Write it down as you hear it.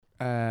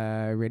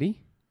Ready?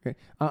 Okay.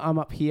 I'm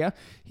up here.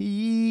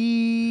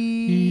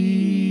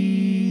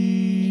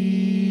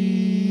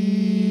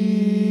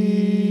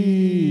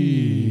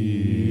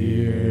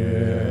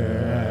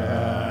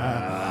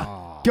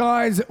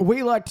 Guys,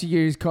 we like to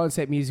use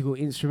Concept Musical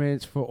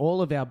Instruments for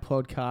all of our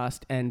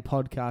podcast and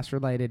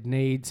podcast-related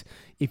needs.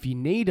 If you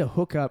need a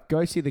hookup,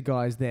 go see the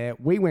guys there.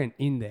 We went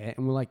in there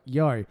and we're like,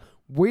 yo,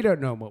 we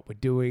don't know what we're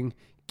doing.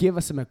 Give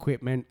us some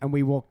equipment. And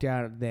we walked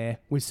out of there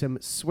with some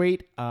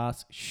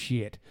sweet-ass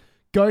shit.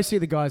 Go see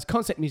the guys,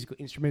 Concept Musical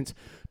Instruments,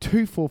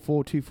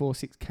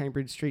 244-246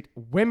 Cambridge Street,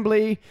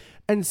 Wembley,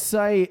 and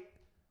say,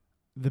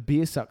 the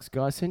Beer Sucks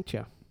guy sent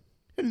you.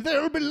 And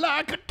they'll be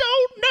like, I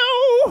don't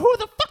know who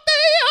the fuck they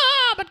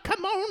are, but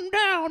come on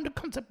down to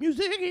Concept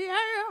Music, yeah.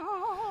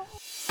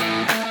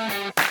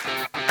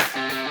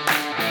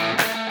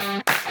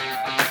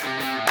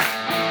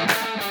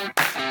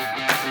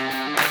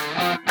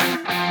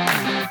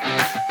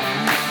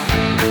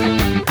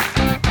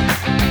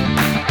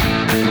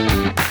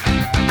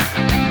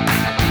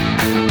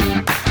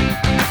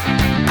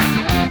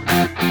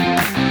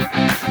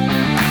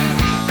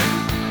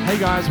 Hey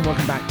guys, and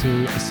welcome back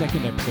to a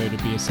second episode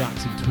of Beer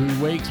Sucks. In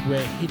 2 weeks,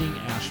 we're hitting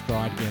our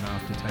stride again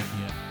after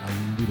taking a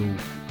little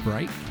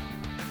break.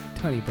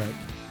 Tiny break.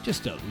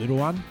 Just a little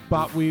one.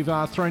 But we've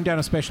thrown down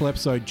a special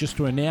episode just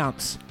to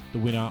announce the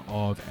winner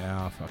of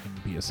our fucking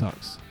Beer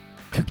Sucks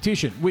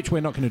competition, which we're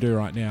not going to do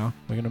right now.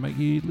 We're going to make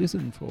you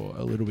listen for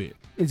a little bit.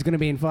 It's going to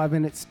be in 5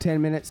 minutes, 10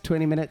 minutes,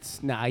 20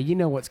 minutes. Nah, you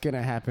know what's going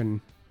to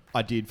happen.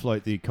 I did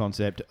float the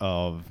concept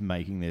of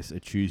making this a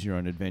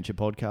choose-your-own-adventure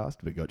podcast,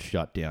 but got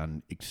shut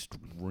down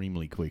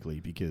extremely quickly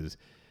because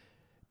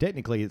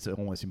technically it's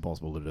almost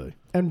impossible to do.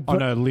 And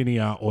On a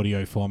linear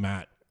audio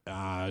format,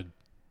 to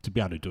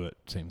be able to do it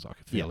seems like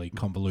a fairly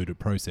convoluted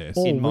process.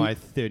 In my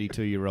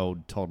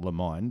 32-year-old toddler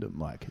mind, I'm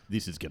like,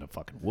 this is going to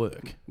fucking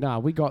work. Nah,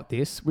 we got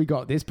this. We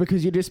got this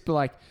because you just be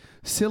like,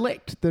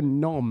 select the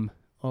nom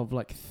of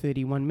like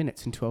 31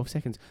 minutes and 12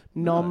 seconds.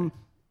 Nom,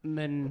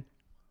 men,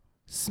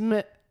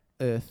 smit,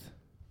 earth.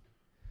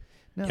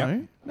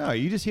 No,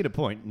 you just hit a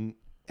point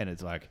and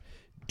it's like,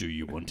 do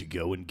you want to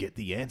go and get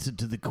the answer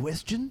to the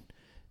question?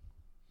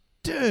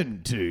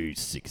 Turn to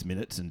 6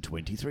 minutes and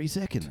 23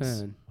 seconds.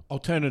 Turn.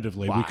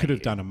 Alternatively, we could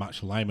have done a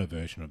much lamer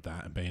version of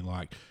that and been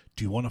like,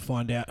 do you want to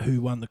find out who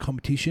won the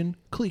competition?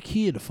 Click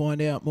here to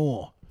find out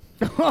more.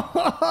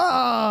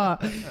 I've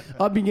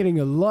been getting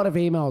a lot of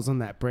emails on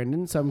that,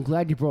 Brendan, so I'm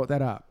glad you brought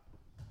that up.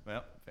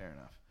 Well, fair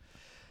enough.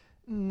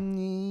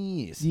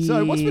 Yes.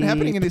 So what's been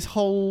happening in this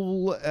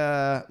whole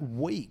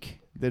week?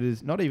 That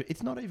is not even.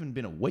 It's not even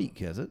been a week,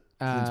 has it?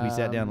 Since we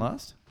sat down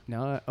last.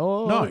 No.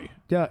 Oh, No.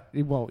 Yeah,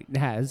 well, it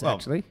has,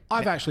 actually.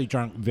 I've actually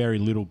drunk very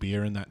little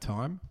beer in that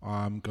time.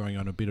 I'm going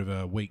on a bit of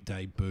a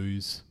weekday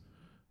booze,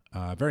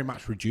 very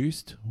much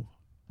reduced.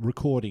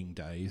 Recording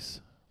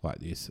days like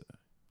this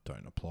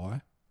don't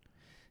apply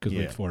because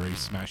we've already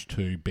smashed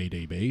 2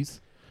 BDBs.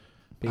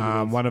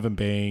 One of them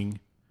being,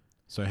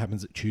 so it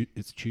happens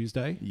it's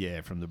Tuesday.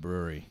 Yeah, from the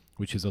brewery.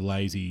 Which is a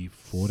lazy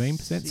 14%,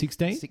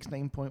 16?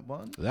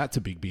 16.1. That's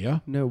a big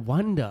beer. No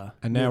wonder.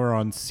 And now we're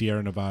on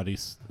Sierra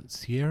Nevada's.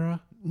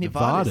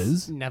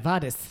 Nevada's.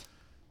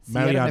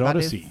 Marriott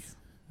Odyssey.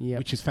 Yeah.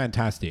 Which is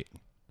fantastic.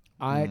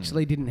 I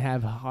actually didn't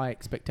have high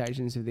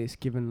expectations of this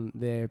given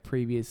their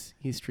previous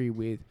history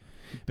with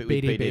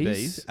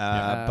BDBs.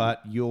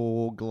 But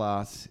your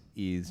glass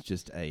is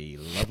just a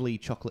lovely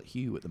chocolate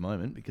hue at the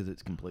moment because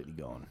it's completely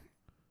gone.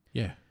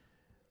 Yeah.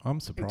 I'm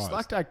surprised. It's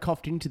like I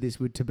coughed into this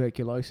with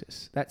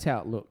tuberculosis. That's how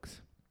it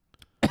looks.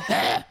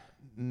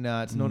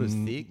 No, it's not as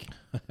thick.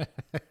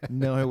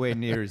 Nowhere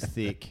near as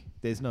thick.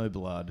 There's no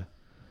blood.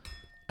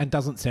 And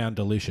doesn't sound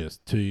delicious,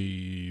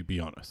 to be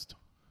honest.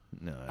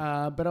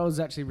 No. But I was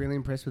actually really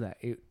impressed with that.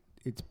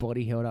 Its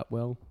body held up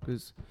well.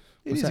 Because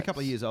it is a couple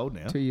of years old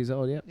now. 2 years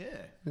old, yeah. Yeah.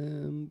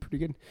 Pretty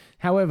good.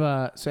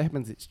 However, so it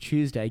happens it's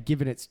Tuesday,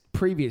 given its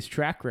previous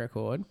track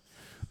record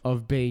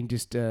of being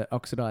just an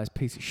oxidized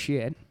piece of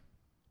shit.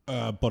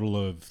 A bottle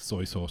of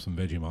soy sauce and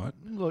Vegemite.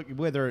 Look,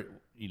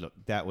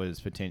 that was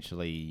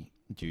potentially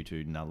due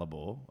to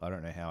Nullarbor. I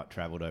don't know how it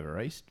travelled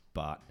over east,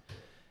 but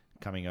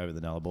coming over the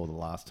Nullarbor the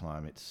last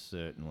time, it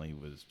certainly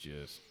was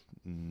just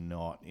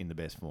not in the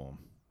best form.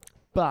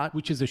 But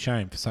which is a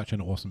shame for such an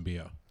awesome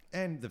beer.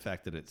 And the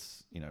fact that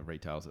it's,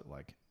 retails at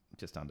like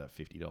just under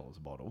 $50 a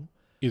bottle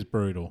is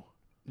brutal.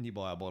 And you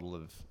buy a bottle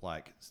of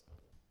like,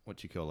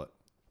 what you call it?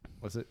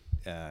 Was it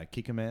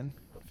Kicker Man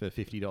for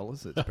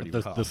 $50? It's pretty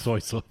rough. The soy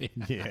soy.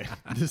 Yeah,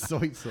 the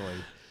soy.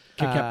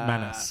 Kick up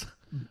Manus.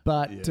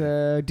 But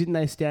didn't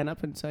they stand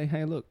up and say,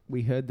 hey, look,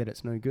 we heard that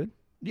it's no good?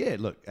 Yeah,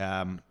 look,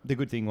 the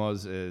good thing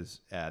was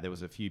there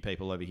was a few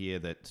people over here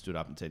that stood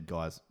up and said,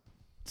 guys,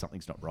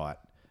 something's not right.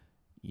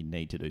 You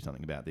need to do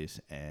something about this.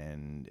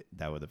 And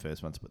they were the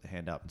first ones to put their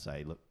hand up and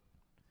say, look,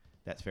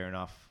 that's fair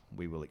enough.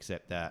 We will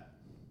accept that.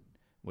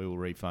 We will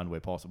refund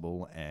where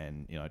possible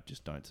and,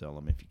 just don't sell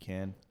them if you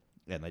can.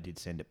 And they did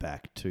send it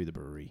back to the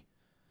brewery.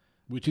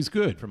 Which is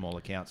good. From all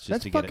accounts,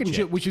 that's to get it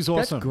checked. Which is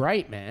awesome. That's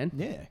great, man.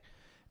 Yeah.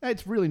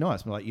 It's really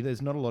nice. Like,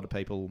 there's not a lot of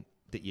people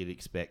that you'd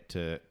expect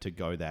to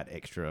go that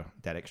extra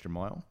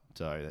mile.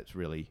 So that's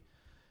really,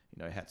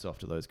 hats off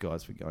to those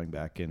guys for going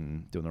back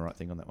and doing the right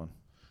thing on that one.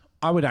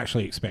 I would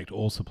actually expect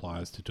all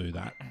suppliers to do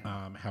that.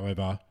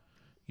 However,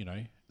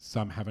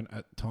 some haven't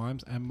at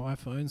times, and my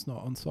phone's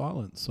not on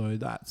silent. So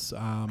that's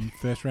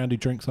first round of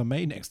drinks on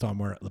me next time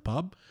we're at the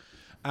pub.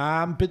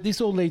 But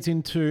this all leads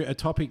into a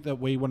topic that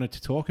we wanted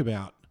to talk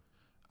about,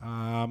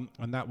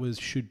 and that was,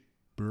 should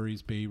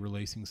breweries be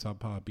releasing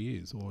subpar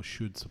beers, or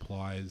should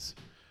suppliers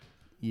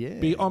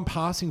be on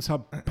passing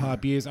subpar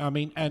beers? I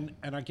mean, and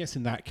I guess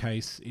in that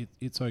case,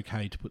 it's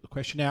okay to put the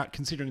question out,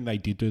 considering they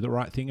did do the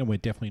right thing, and we're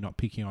definitely not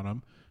picking on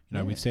them.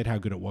 We've said how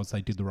good it was.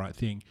 They did the right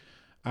thing.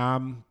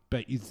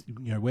 But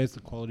where's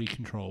the quality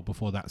control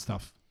before that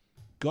stuff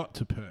got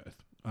to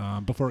Perth?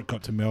 Before it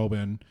got to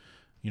Melbourne,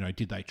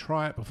 did they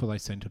try it before they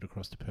sent it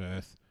across to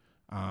Perth?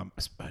 I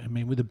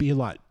mean, with a beer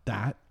like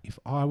that, if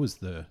I was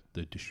the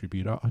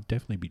distributor, I'd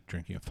definitely be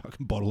drinking a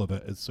fucking bottle of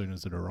it as soon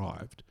as it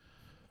arrived.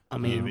 I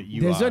mean,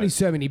 there's only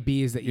so many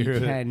beers that you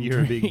can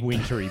You're drink. a big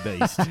wintry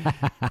beast.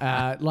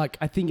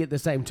 I think at the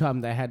same time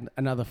they had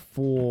another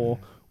 4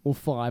 or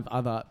 5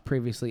 other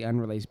previously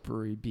unreleased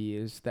brewery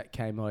beers that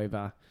came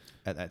over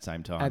At that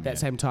same time. at that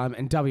same time,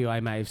 and WA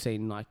may have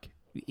seen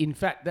in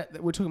fact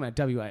that we're talking about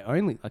WA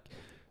only.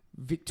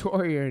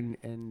 Victoria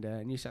and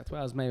New South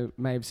Wales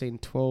may have seen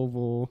 12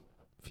 or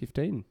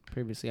 15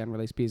 previously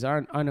unreleased beers. I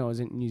know I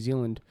was in New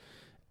Zealand,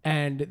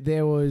 and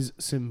there was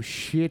some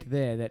shit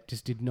there that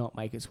just did not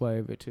make its way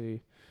over to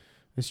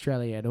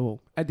Australia at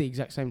all at the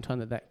exact same time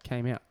that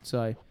came out.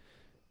 So,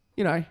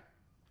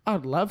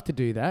 I'd love to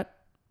do that,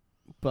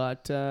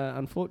 but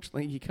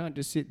unfortunately, you can't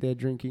just sit there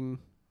drinking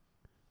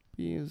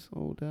beers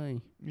all day.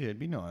 Yeah, it'd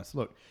be nice.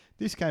 Look,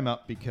 this came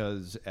up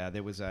because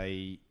there was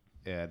a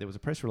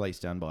press release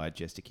done by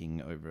Jester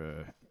King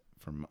over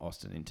from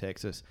Austin in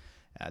Texas.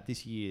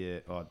 This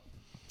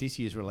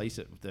year's release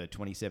of the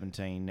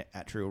 2017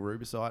 Atrial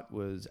Rubicite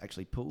was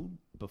actually pulled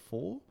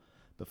before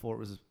it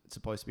was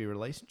supposed to be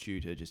released due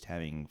to just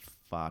having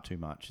far too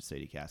much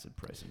acetic acid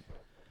present.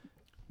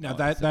 Now,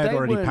 they'd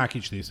already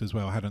packaged this as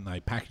well, hadn't they?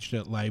 Packaged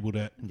it, labelled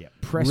it,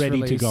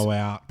 ready to go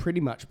out. Pretty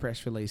much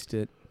press released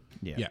it.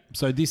 Yeah.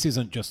 So this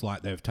isn't just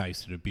like they've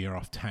tasted a beer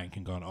off tank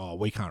and gone, oh,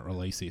 we can't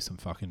release this, and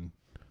fucking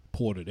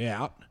poured it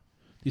out.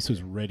 This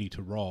was ready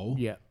to roll.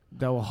 Yeah.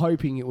 They were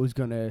hoping it was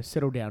going to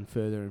settle down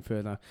further and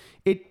further.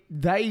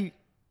 They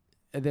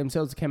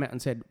themselves came out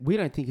and said, we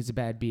don't think it's a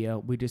bad beer.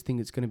 We just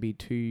think it's going to be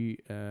too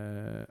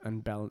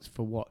unbalanced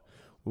for what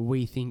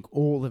we think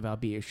all of our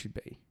beers should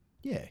be.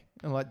 Yeah.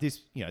 And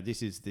this,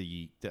 this is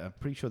I'm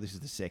pretty sure this is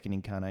the second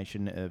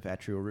incarnation of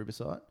Atrial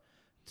Rubicite.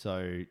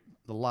 So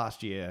the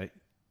last year,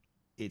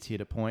 it's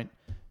hit a point.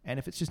 And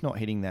if it's just not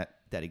hitting that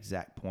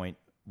exact point,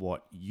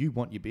 what you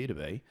want your beer to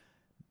be,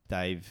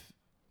 they've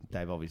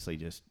obviously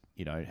just,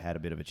 had a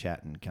bit of a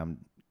chat and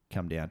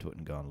come down to it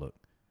and gone, look,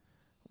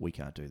 we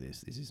can't do this.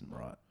 This isn't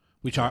right.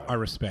 Which I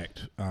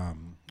respect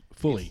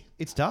fully.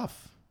 It's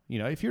tough.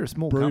 If you're a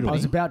small Brutal. company. I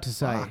was about to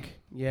say,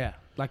 yeah.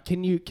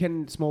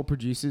 Can small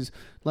producers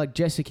like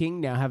Jester King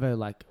now have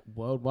a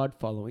worldwide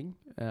following?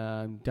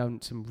 Done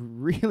some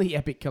really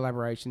epic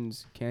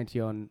collaborations,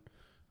 Cantillon,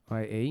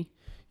 i.e.,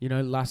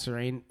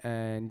 Lasserine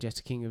and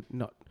Jester King,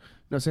 not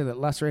saying that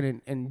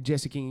Lasserine and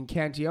Jester King and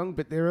Cantillon,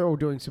 but they're all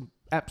doing some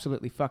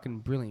absolutely fucking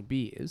brilliant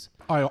beers.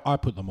 I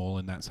put them all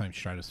in that same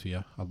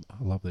stratosphere. I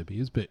love their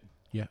beers, but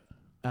yeah.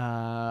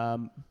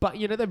 But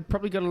they've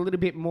probably got a little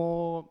bit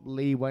more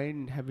leeway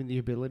in having the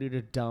ability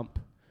to dump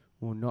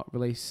or not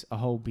release a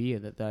whole beer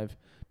that they've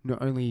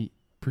not only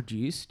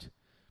produced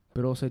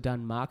but also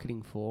done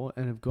marketing for,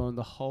 and have gone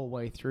the whole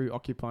way through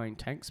occupying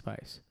tank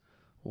space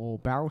or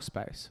barrel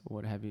space or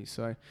what have you.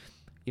 So,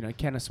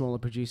 can a smaller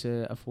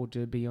producer afford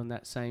to be on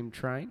that same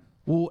train?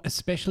 Well,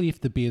 especially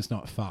if the beer's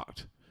not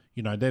fucked.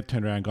 They've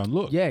turned around and gone,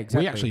 look, yeah,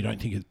 exactly. We actually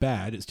don't think it's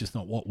bad. It's just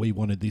not what we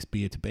wanted this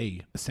beer to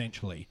be,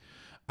 essentially.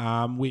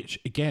 Which,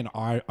 again,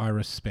 I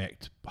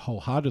respect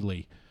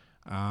wholeheartedly.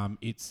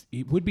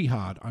 It would be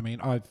hard. I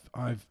mean,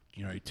 I've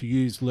to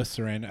use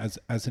Lasserine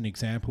as an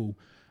example,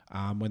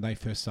 when they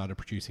first started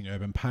producing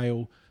Urban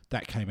Pale,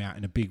 that came out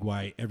in a big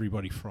way.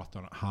 Everybody frothed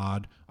on it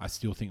hard. I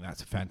still think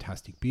that's a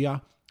fantastic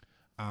beer.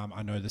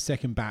 I know the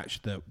second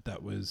batch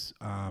that was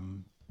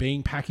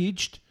being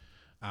packaged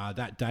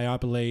that day, I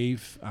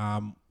believe,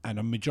 and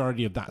a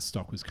majority of that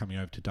stock was coming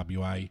over to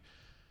WA.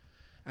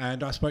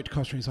 And I spoke to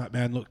Costa, and he's like,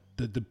 man, look,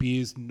 the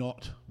beer's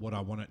not what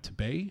I want it to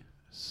be,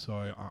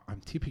 so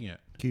I'm tipping it.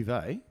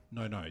 Cuvée?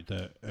 No,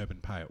 the Urban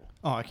Pale.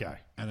 Oh, okay.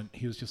 And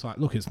he was just like,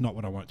 look, it's not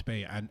what I want it to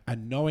be.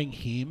 And knowing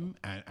him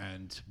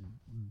and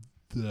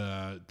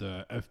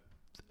the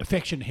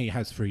affection he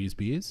has for his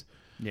beers,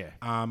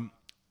 I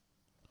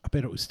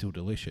bet it was still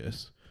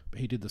delicious. But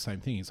he did the same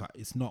thing. He's like,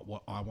 it's not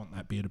what I want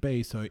that beer to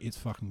be, so it's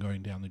fucking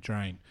going down the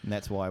drain. And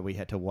that's why we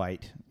had to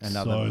wait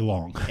another so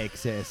long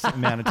excess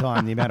amount of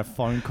time. The amount of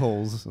phone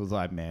calls. I was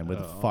like, man, where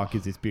the fuck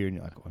is this beer? And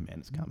you're like, oh man,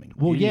 it's coming.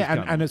 Well,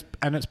 and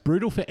it's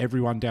brutal for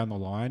everyone down the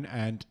line,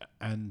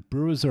 and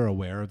brewers are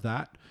aware of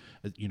that.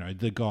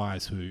 The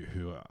guys who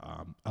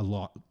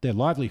their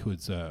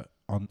livelihoods are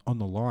on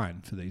the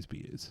line for these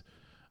beers.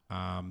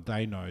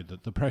 They know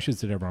that the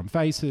pressures that everyone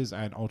faces,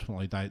 and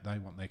ultimately they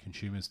want their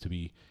consumers to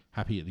be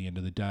happy at the end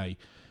of the day.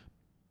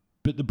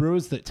 But the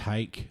brewers that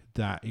take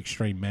that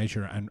extreme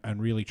measure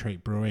and really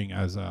treat brewing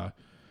as a,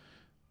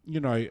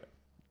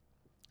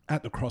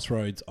 at the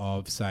crossroads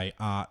of, say,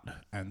 art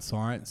and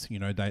science,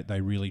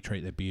 they really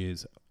treat their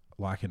beers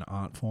like an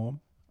art form.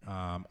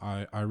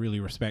 I really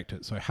respect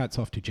it. So hats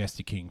off to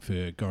Jester King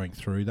for going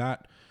through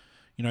that.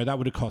 That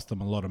would have cost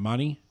them a lot of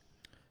money.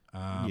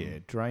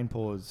 Drain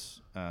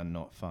pours are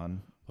not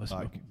fun. I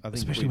think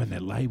especially when they're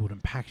labelled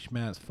and packaged,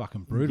 man, it's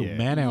fucking brutal. Yeah.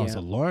 Man hours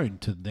alone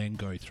to then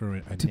go through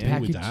it and deal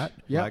with that.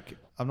 Yep. Like,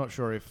 I'm not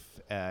sure if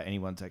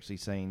anyone's actually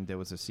seen, there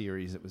was a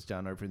series that was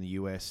done over in the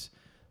US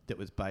that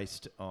was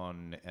based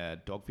on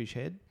Dogfish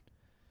Head.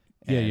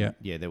 And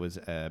yeah, there was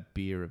a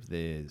beer of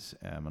theirs.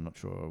 I'm not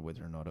sure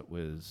whether or not it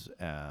was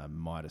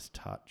Midas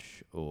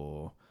Touch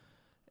or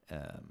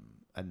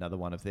another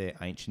one of their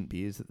ancient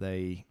beers that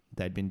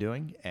they'd been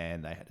doing,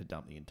 and they had to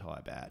dump the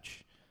entire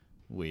batch,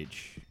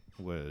 which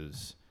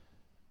was,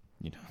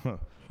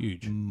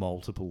 huge,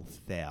 multiple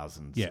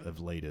thousands of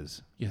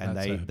litres. Yeah, and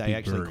they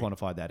actually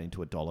quantified that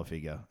into a dollar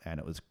figure, and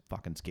it was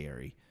fucking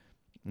scary.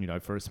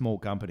 For a small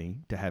company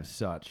to have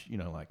such,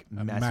 like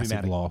massive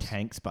amount loss. Of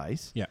tank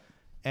space. Yeah.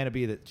 And a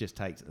beer that just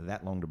takes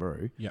that long to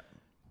brew. Yeah.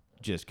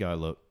 Just go,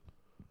 look,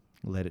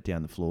 let it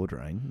down the floor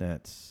drain.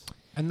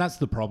 And that's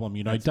the problem.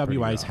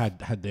 WA's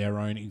had their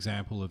own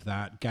example of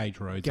that.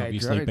 Gage Roads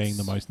obviously being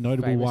the most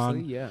notable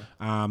one. Yeah.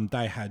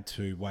 They had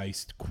to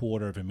waste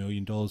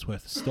 $250,000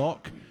 worth of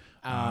stock.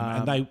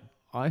 And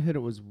I heard it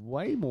was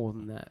way more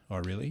than that.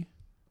 Oh, really?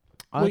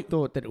 I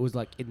thought that it was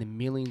like in the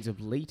millions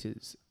of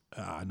litres.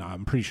 No,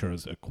 I'm pretty sure it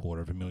was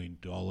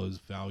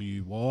 $250,000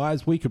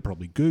 value-wise. We could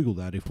probably Google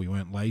that if we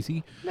weren't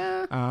lazy.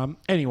 Nah.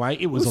 Anyway,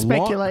 it was we'll a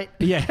speculate.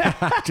 lot.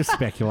 Yeah, just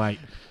speculate.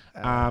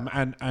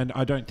 And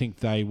I don't think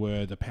they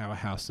were the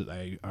powerhouse that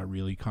they are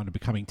really kind of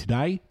becoming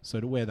today.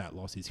 So to wear that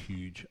loss is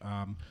huge.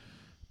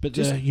 But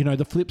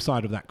the flip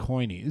side of that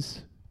coin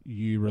is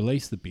you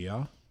release the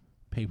beer,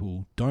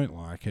 people don't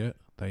like it,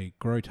 they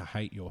grow to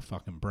hate your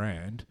fucking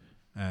brand,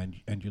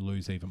 and you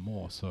lose even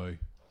more. So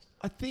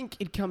I think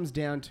it comes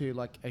down to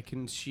like a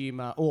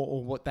consumer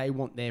or what they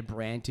want their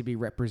brand to be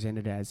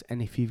represented as.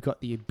 And if you've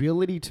got the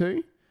ability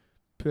to,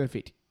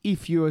 perfect.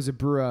 If you as a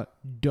brewer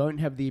don't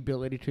have the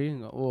ability to,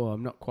 and go,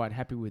 I'm not quite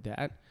happy with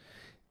that,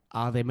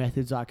 are there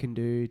methods I can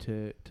do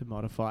to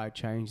modify,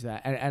 change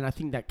that? And I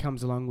think that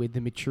comes along with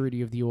the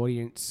maturity of the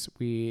audience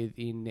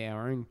within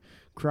our own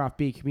craft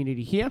beer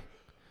community here.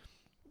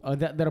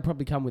 That'll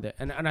probably come with it.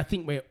 And I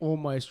think we're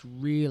almost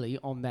really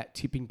on that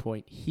tipping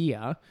point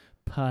here,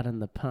 pardon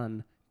the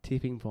pun,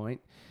 tipping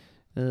point.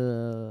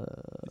 I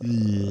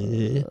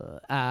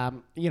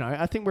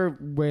think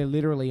we're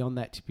literally on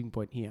that tipping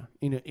point here.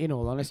 In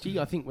all honesty,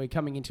 I think we're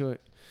coming into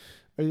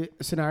a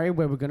scenario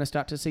where we're going to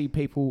start to see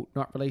people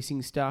not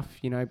releasing stuff.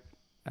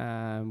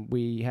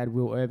 We had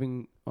Will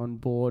Irving on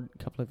board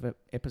a couple of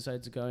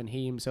episodes ago, and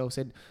he himself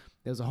said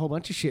there was a whole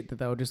bunch of shit that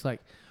they were just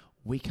like,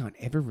 we can't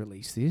ever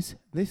release this.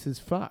 This is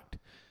fucked.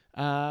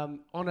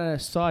 On a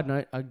side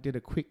note, I did a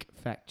quick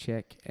fact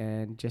check,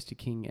 and Jester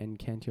King and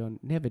Cantillon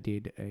never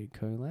did a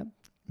collab.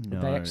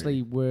 No. They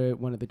actually were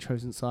one of the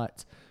chosen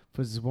sites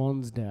for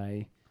Swan's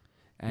Day.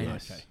 And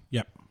yes. Okay.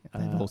 Yep.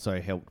 They've also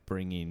helped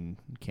bring in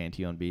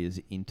Cantillon beers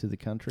into the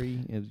country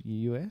of the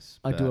US.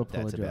 I do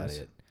That's apologise. about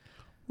it.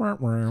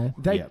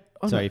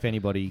 So no. if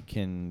anybody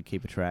can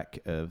keep a track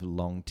of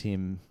Long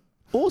Tim...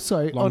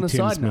 Also, Long on a Tim's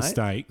side note,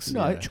 mistakes.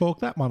 No. Chalk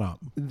that one up.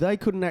 they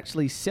couldn't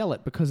actually sell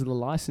it because of the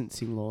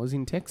licensing laws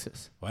in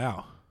Texas.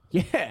 Wow.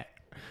 Yeah.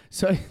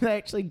 So they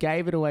actually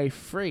gave it away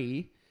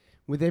free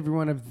with every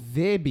one of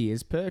their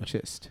beers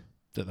purchased.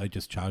 That they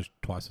just charged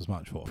twice as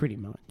much for. Pretty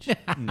much.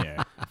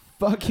 Yeah.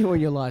 Fuck you on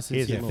your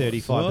licensing Here's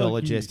a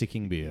laws. $35 Jester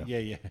King beer.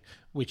 Yeah.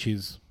 Which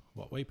is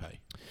what we pay.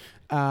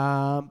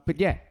 But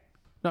yeah,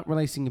 not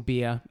releasing a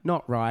beer,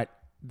 not right.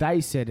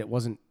 They said it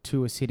wasn't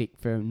too acidic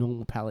for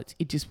normal palates.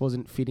 It just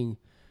wasn't fitting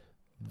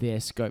their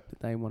scope that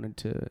they wanted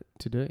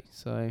to do.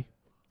 So,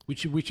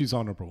 which is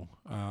honourable.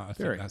 I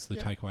think that's the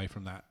takeaway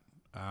from that.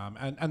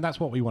 And that's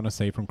what we want to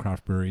see from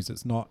craft breweries.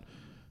 It's not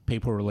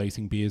people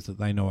releasing beers that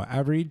they know are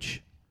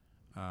average,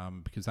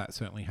 because that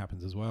certainly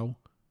happens as well.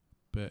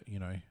 But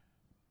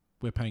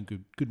we're paying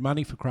good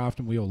money for craft,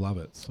 and we all love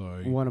it.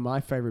 So one of my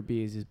favourite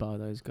beers is by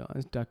those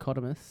guys,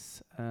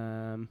 Dichotomous,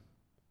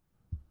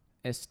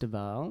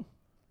 Estival.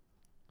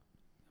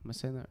 Am I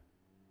saying that?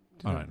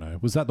 I don't know.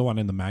 Was that the one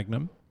in the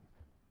Magnum?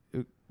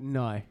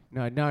 No.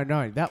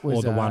 That was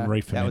or the one that was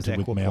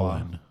re-fermented with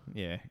melon.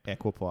 Yeah,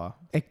 Equipoise.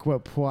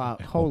 Equipoise.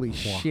 Holy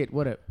shit!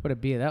 What a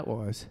beer that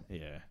was.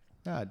 Yeah.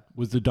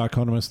 Was the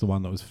Dichotomous the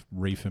one that was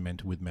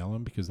re-fermented with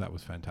melon? Because that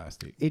was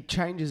fantastic. It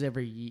changes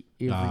every year.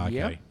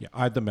 Okay. Yeah,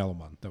 I had the melon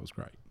one. That was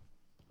great.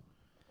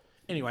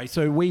 Anyway,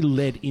 so we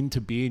led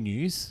into beer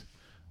news.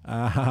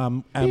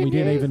 And we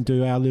didn't even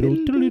do our little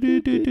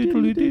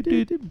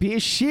beer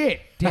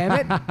shit.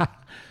 Damn it!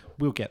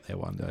 We'll get there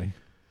one day.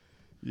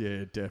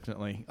 Yeah,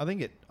 definitely. I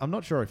think I'm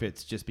not sure if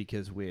it's just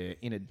because we're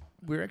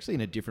actually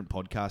in a different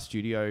podcast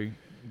studio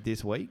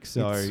this week.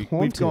 So It's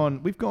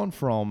we've gone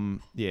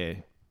from the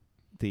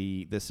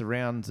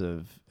surrounds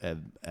of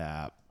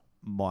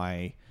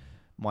my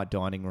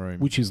dining room,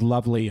 Which is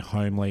lovely,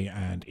 homely,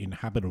 and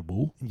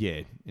inhabitable.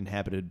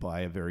 inhabited by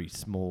a very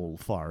small,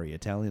 fiery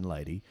Italian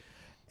lady,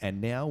 and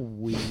now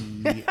we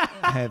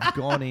have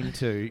gone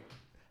into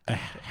A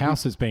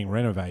house that's being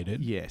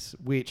renovated.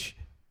 which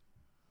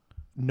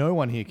no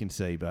one here can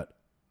see, but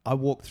I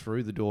walked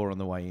through the door on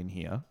the way in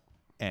here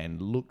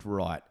and looked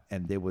right,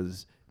 and there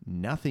was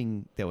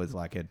nothing. There was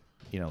like a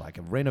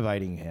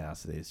renovating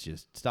house. There's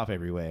just stuff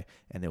everywhere,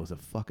 and there was a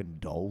fucking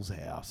doll's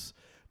house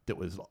that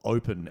was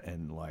open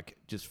and like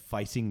just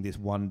facing this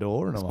one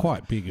door. And It's I'm like,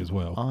 quite big as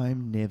well.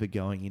 I'm never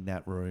going in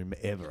that room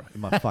ever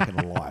in my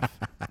fucking life.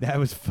 That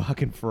was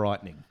fucking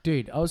frightening.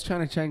 Dude, I was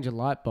trying to change a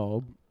light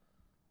bulb.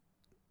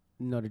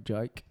 Not a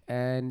joke.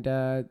 And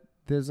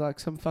there's like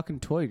some fucking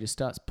toy just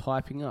starts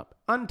piping up.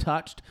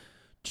 Untouched.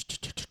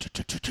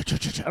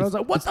 And I was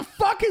like, what the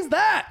fuck is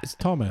that? It's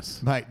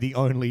Thomas. Mate, the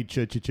only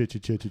you're going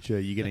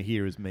to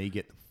hear is me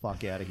get the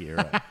fuck out of here.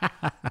 Right?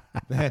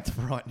 That's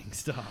frightening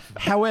stuff.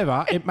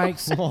 However, it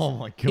makes Oh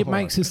my God. it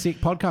makes a sick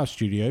podcast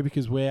studio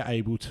because we're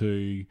able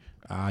to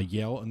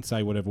yell and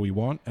say whatever we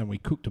want, and we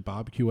cooked a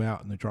barbecue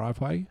out in the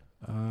driveway.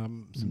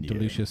 Some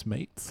delicious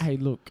meats. Hey,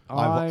 look.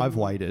 I've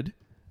waited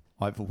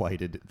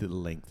the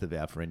length of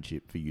our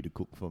friendship for you to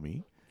cook for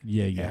me.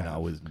 Yeah, And I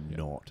was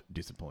not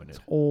disappointed.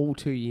 all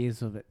 2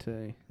 years of it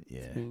too.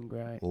 Yeah. It's been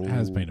great. It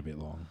has been a bit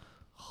long.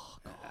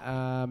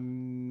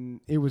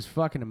 It was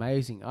fucking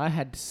amazing. I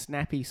had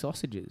snappy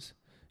sausages.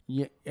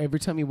 Yeah, every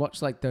time you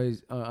watch like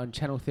those on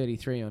Channel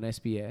 33 on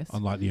SBS,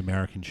 Unlike the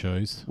American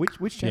shows.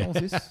 Which channel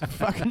is this?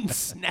 fucking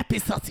snappy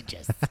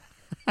sausages.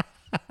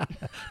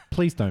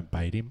 Please don't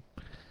bait him.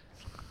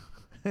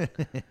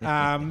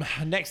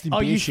 Next in Oh,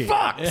 beer you shit.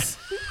 fucks!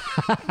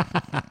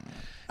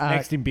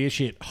 Next in beer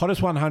shit.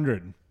 Hottest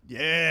 100.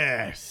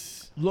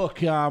 Yes. Look,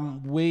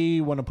 we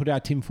want to put our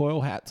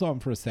tinfoil hats on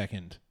for a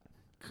second.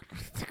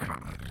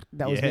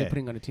 That was me Yeah.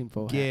 putting on a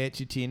tinfoil hat. Get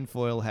your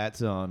tinfoil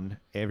hats on.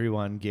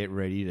 Everyone get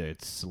ready to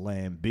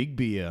slam big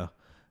beer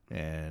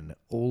and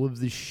all of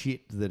the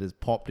shit that has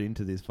popped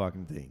into this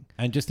fucking thing.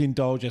 And just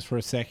indulge us for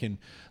a second.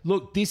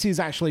 Look, this is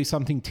actually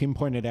something Tim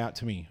pointed out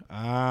to me.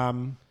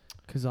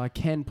 Because I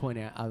can point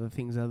out other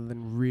things other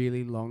than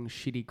really long,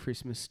 shitty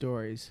Christmas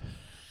stories.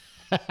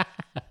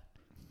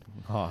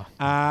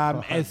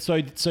 And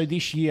so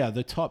this year,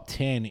 the top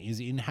 10 is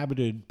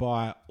inhabited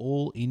by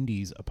all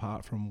indies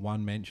apart from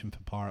one mention for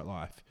Pirate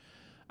Life.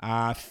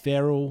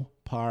 Feral,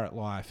 Pirate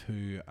Life,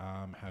 who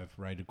have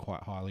rated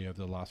quite highly over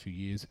the last few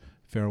years.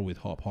 Feral with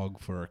Hop Hog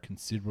for a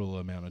considerable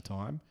amount of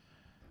time.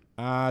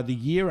 The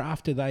year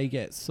after they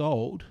get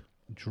sold,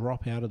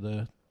 drop out of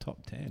the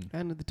top 10.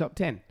 And at the top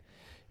 10.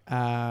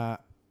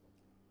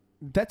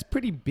 That's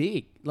pretty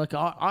big. Like,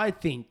 I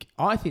think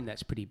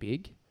that's pretty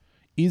big.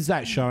 Is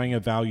that showing a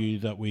value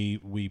that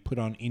we put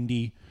on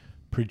indie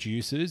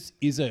producers?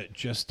 Is it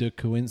just a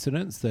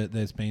coincidence that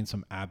there's been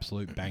some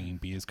absolute banging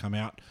beers come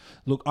out?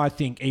 Look, I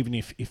think even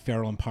if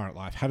Feral and Pirate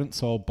Life hadn't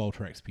sold,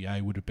 Bolter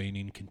XPA would have been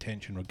in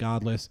contention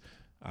regardless,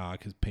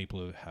 because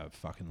people have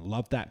fucking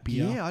loved that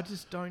beer. Yeah, I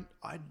just don't.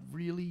 I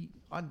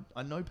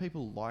know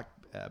people like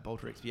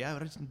Bolter XPA,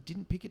 but I just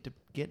didn't pick it to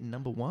get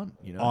number one.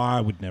 You know,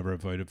 I would never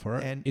have voted for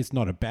it. And- it's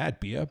not a bad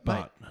beer,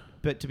 but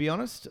But to be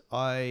honest,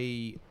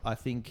 I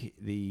think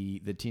the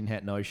tin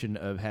hat notion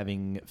of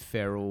having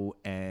Feral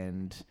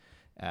and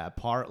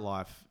Pirate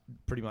Life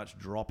pretty much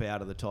drop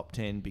out of the top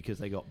 10 because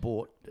they got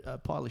bought a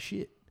pile of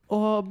shit.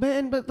 Oh,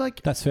 man, but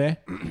like, that's fair.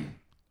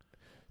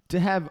 to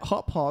have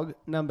Hop Hog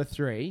number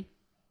 3,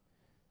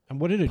 And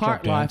what did it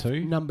Pirate drop down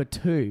Life to? number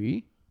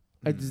 2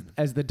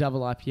 as the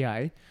double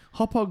IPA,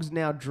 Hop Hog's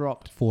now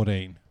dropped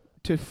 14.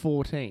 to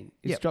 14.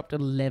 It's Yep. dropped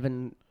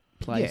 11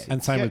 places.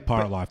 And same Yeah, with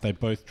Pirate but- Life. They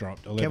both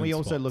dropped 11 Can we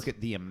also spots. look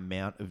at the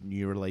amount of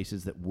new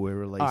releases that were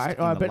released? all right,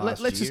 in the but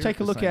last let's just year take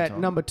a the look same at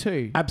time? number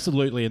 2.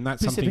 Absolutely, and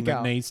that's something Pacific that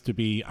Ale. needs to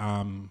be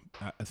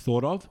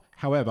thought of.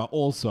 However,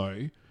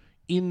 also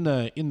in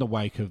the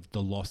wake of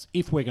the loss,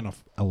 if we're going to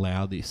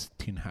allow this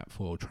tin hat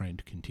foil train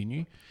to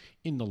continue,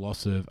 in the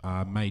loss of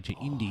major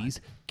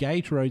indies,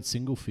 Gage Road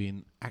Single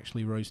Fin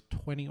actually rose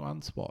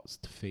 21 spots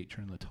to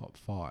feature in the top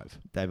 5.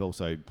 They've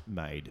also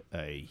made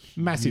a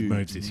Massive huge,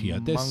 moves this year.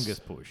 There's-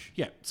 humongous push.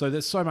 Yeah, so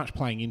there's so much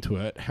playing into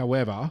it.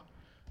 However,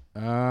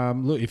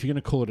 look, if you're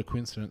going to call it a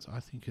coincidence, I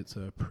think it's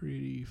a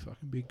pretty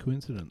fucking big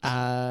coincidence.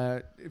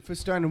 For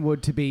Stone and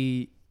Wood to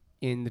be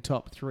in the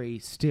top 3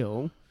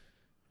 still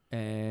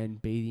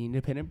and be the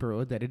independent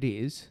brewer that it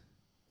is,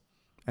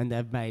 and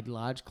they've made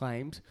large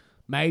claims,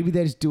 maybe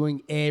they're just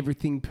doing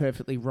everything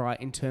perfectly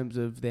right in terms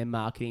of their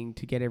marketing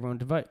to get everyone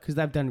to vote, because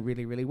they've done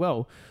really, really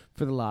well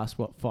for the last,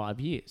 5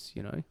 years,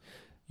 you know?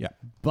 Yeah.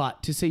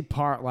 But to see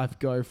Pirate Life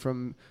go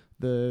from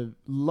the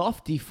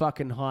lofty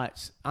fucking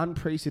heights,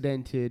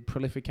 unprecedented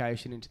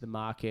proliferation into the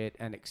market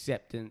and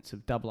acceptance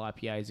of double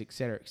IPAs,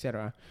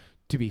 etc.,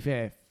 to be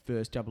fair,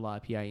 first double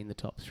IPA in the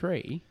top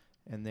 3.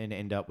 and then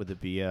end up with a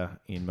beer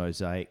in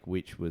Mosaic,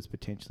 which was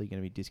potentially going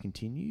to be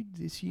discontinued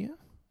this year.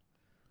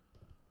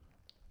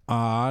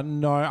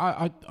 No,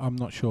 I'm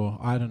not sure.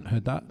 I hadn't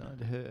heard that.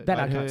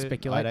 I can't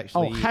speculate.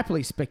 I'll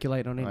happily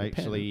speculate on I independent.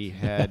 actually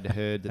had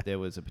heard that there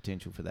was a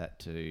potential for that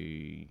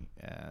to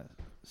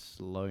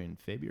slow in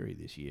February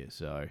this year.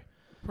 So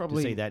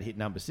Probably to see that hit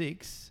number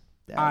 6,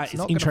 that's it's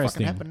not going to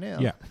fucking interesting. happen now.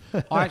 Yeah,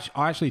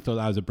 I actually thought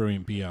that was a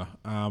brilliant beer.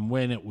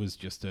 When it was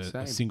just a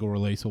Same. single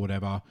release or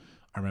whatever,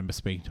 I remember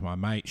speaking to my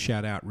mate.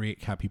 Shout out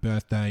Rick, happy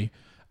birthday.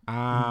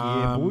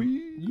 Yeah, boy.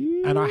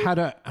 And I had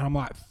it, and I'm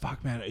like,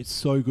 fuck, man, it's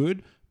so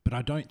good. But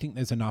I don't think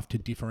there's enough to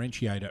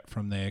differentiate it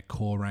from their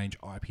core range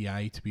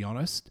IPA, to be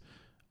honest.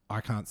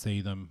 I can't see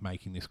them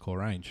making this core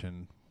range,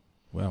 and,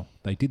 well,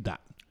 they did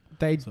that.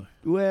 they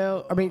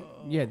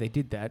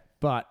did that,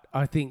 but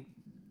I think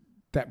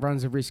that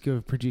runs a risk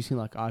of producing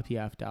like IPA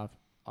after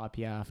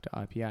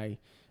IPA,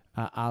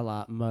 a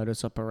la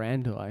Modus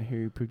Operandi,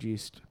 who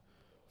produced,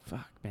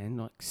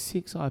 like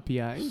 6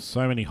 IPAs.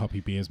 So many hoppy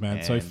beers, man.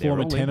 And so they're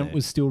former all in Tenant there,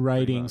 was still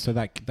rating, much. so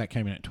that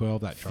came in at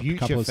 12. That dropped a Future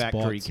couple of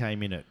Factory spots.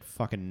 came in at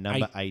fucking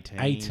number 18.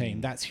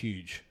 18, that's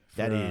huge.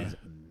 That for is a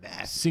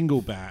massive.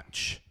 single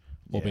batch,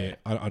 Yeah. albeit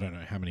I don't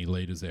know how many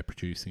litres they're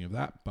producing of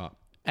that, but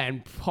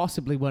And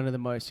possibly one of the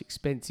most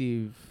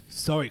expensive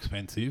so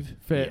expensive.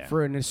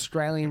 for an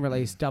Australian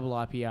release double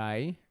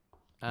IPA.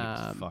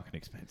 It's fucking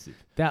expensive.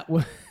 That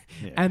was,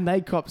 Yeah. and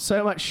they copped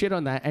so much shit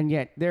on that, and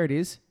yet there it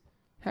is,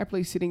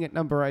 happily sitting at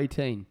number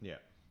 18. Yeah.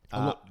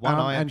 One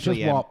and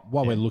just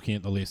while we're looking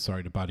at the list,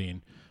 sorry to butt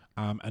in,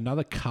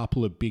 another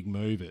couple of big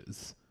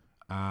movers,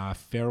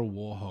 Feral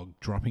Warhog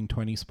dropping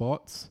 20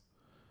 spots,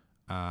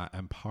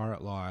 and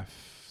Pirate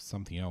Life,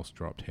 something else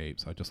dropped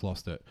heaps. I just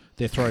lost it.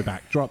 Their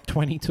throwback dropped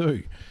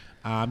 22.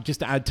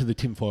 Just to add to the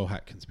tinfoil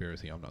hat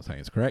conspiracy, I'm not saying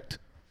it's correct.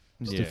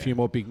 Just a few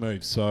more big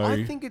moves. So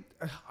I think it.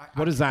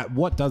 what is that?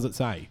 What does it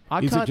say?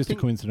 Is it can't just think-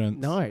 a coincidence?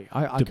 No,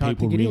 I Do can't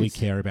people think it really is.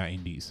 care about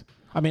indies?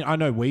 I mean, I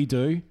know we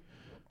do,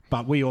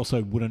 but we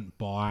also wouldn't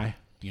buy,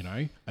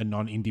 a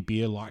non-indie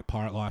beer like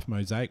Pirate Life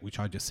Mosaic, which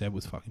I just said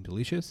was fucking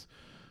delicious.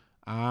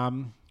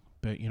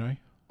 But,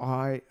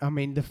 I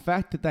mean, the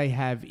fact that they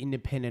have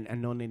independent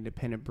and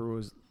non-independent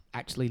brewers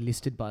actually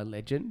listed by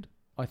Legend,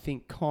 I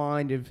think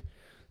kind of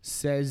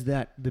says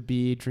that the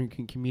beer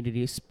drinking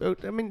community is,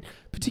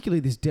 particularly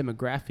this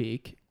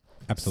demographic,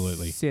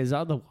 absolutely. says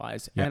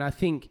otherwise. Yeah. And I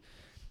think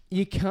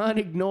you can't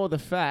ignore the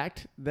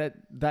fact that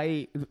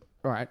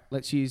all right,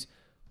 let's use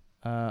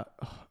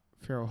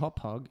Feral Hop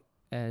Hog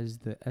as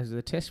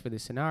the test for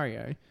this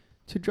scenario,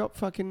 to drop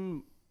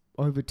fucking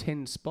over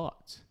 10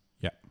 spots.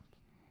 Yep.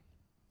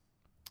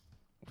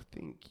 I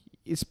think,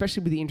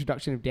 especially with the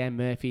introduction of Dan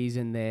Murphy's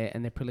and their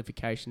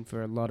proliferation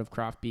for a lot of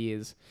craft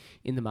beers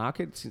in the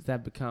market, since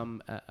they've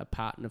become a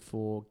partner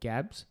for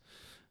Gabs.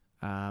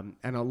 And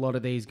a lot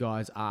of these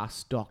guys are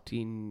stocked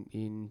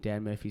in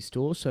Dan Murphy's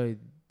store, so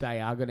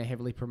they are going to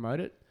heavily promote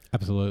it.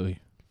 Absolutely.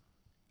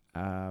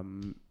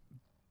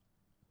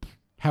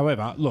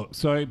 However, look,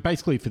 so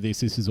basically for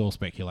this is all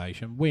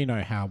speculation. We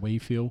know how we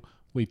feel.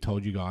 We've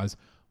told you guys.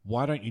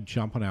 Why don't you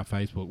jump on our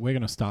Facebook? We're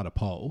going to start a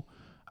poll.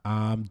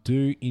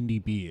 Do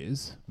indie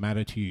beers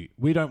matter to you?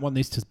 We don't want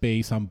this to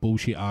be some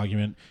bullshit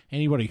argument.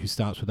 Anybody who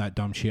starts with that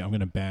dumb shit, I'm going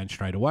to ban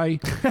straight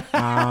away.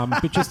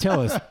 But just tell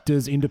us,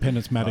 does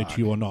independence matter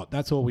to you or not?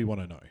 That's all we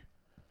want to know.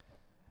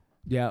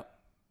 Yeah,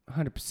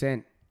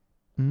 100%.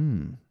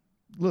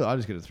 Look, I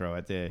just got to throw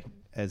out there,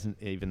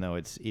 even though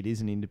it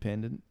is an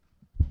independent,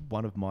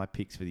 one of my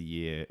picks for the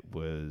year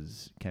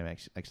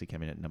actually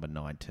came in at number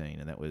 19,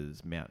 and that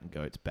was Mountain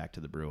Goats Back to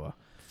the Brewer.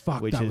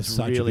 Fuck, that was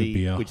such a good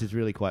beer. Which is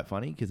really quite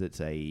funny because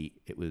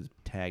it was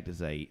tagged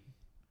as a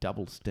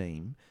double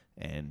steam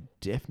and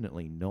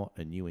definitely not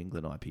a New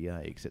England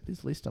IPA, except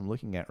this list I'm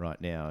looking at right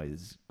now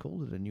is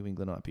called it a New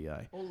England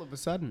IPA. All of a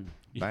sudden.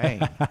 Bang.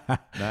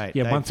 Mate,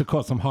 Yeah, once it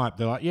caught some hype,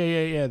 they're like,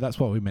 yeah, that's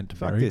what we meant to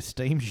fuck bury. this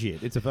steam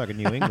shit. It's a fucking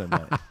New England,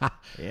 mate.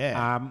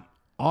 Yeah.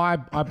 I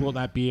bought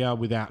that beer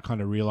without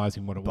kind of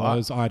realizing what it But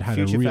was. I'd had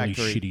Future a really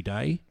Factory- shitty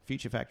day.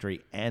 Future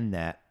Factory and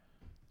that,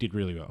 Did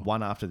really well.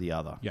 one after the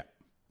other. Yeah.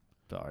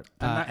 So,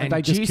 And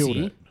they just killed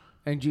it.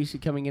 And Juicy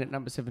coming in at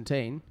number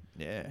 17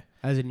 yeah.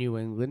 as a New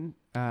England.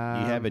 You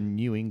have a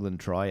New England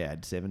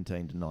triad,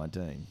 17 to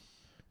 19.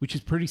 Which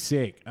is pretty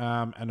sick,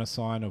 and a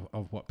sign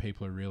of what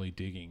people are really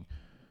digging.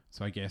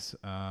 So I guess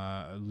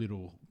a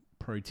little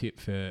pro tip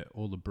for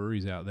all the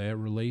breweries out there: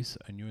 release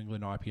a New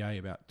England IPA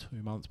about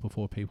 2 months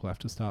before people have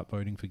to start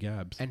voting for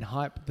Gabs. And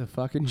hype the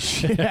fucking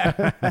shit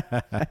out.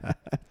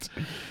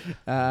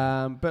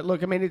 But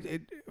look, I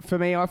mean, for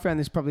me, I found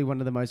this probably one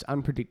of the most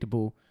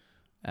unpredictable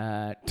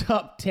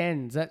top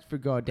 10s. That's for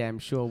goddamn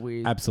sure.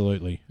 With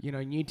Absolutely.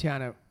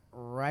 Newtown are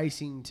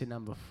racing to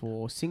number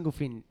 4,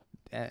 Singlefin,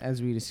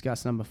 as we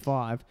discussed, number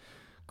 5,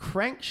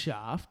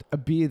 Crankshaft, a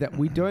beer that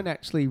we don't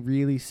actually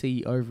really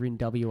see over in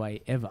WA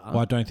ever. Well,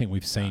 I don't think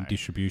we've seen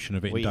distribution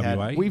of it in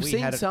WA. We've We seen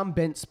had it- some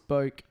bent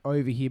spoke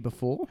over here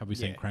before. Have we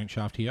seen Yeah.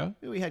 Crankshaft here?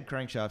 We had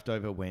Crankshaft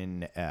over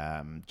when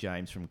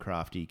James from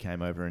Crafty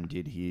came over and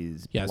did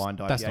his Yeah, blind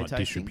IPA that's not tasting.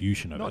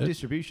 distribution of Not it.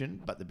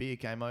 distribution, but the beer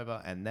came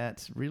over, and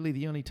that's really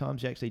the only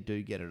times you actually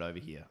do get it over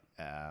here.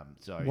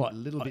 So What?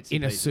 little bits in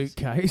and a pieces.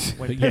 suitcase?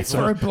 When Yeah, people-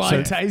 for a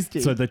blind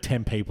tasting. So the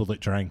 10 people that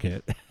drank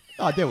it.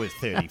 Oh, there was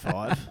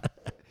 35.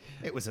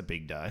 It was a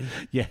big day.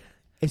 Yeah.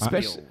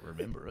 Especially, You'll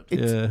remember it.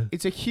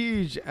 it's a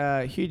huge,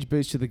 huge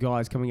boost to the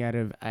guys coming out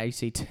of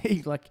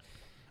ACT. Like,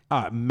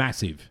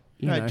 Massive.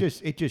 you No, know,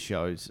 it just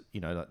shows,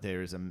 that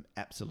there is an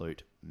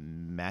absolute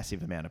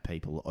massive amount of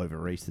people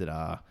over east that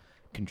are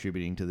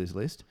contributing to this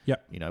list.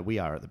 Yep. We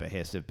are at the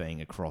behest of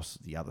being across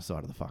the other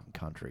side of the fucking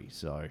country.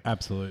 So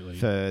Absolutely.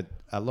 for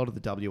a lot of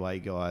the WA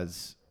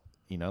guys,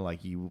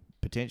 you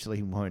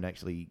potentially won't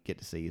actually get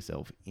to see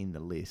yourself in the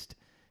list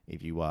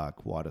if you are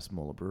quite a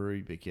smaller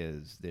brewery,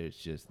 because there's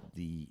just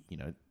the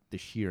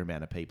sheer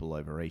amount of people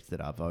over east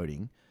that are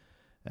voting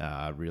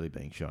really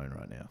being shown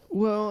right now.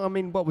 well, I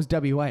mean, what was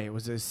WA? It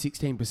was a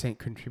 16%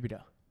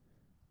 contributor.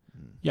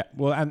 Yeah,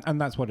 well,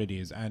 and that's what it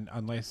is. And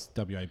unless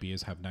WA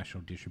beers have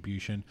national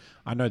distribution,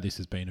 I know this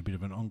has been a bit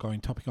of an ongoing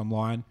topic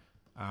online.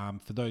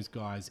 For those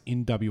guys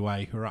in WA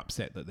who are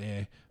upset that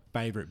their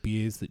favourite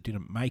beers that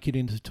didn't make it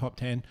into the top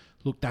 10,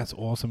 look, that's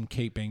awesome.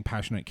 Keep being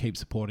passionate, keep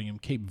supporting them,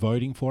 keep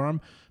voting for them.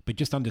 But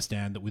just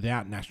understand that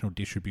without national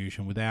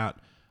distribution, without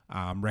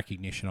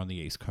recognition on the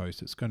East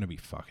Coast, it's going to be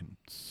fucking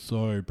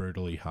so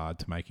brutally hard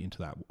to make it into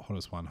that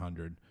hottest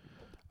 100.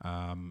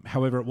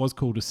 However, it was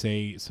cool to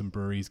see some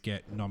breweries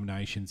get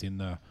nominations in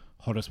the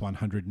hottest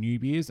 100 new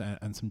beers,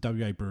 and some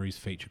WA breweries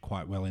feature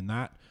quite well in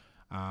that.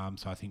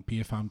 So I think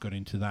Beer Farm got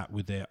into that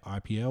with their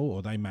IPL,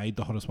 or they made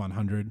the hottest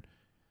 100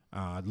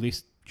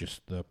 list,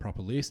 just the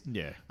proper list.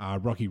 Yeah.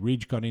 Rocky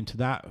Ridge got into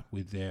that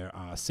with their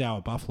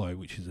Sour Buffalo,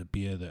 which is a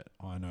beer that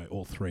I know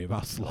all three of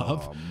us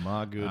love. Oh,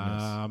 my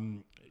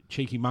goodness.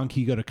 Cheeky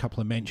Monkey got a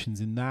couple of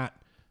mentions in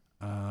that.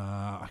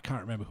 I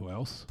can't remember who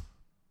else.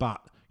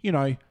 But,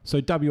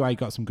 so WA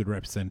got some good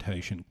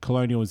representation.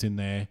 Colonial was in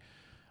there.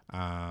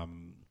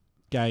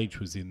 Gage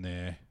was in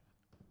there.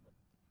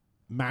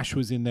 MASH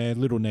was in there.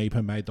 Little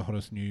Neeper made the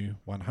hottest new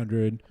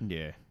 100.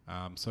 Yeah.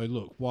 So,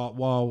 look,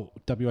 while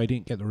WA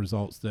didn't get the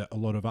results that a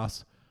lot of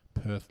us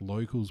Perth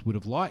locals would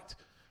have liked,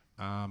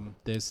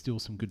 there's still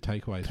some good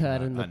takeaways from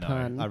Pardon that. the I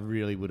know. pun. I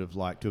really would have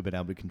liked to have been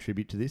able to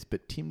contribute to this,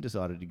 but Tim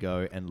decided to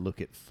go and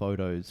look at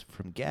photos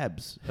from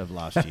Gabs of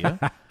last year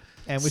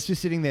and was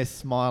just sitting there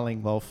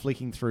smiling while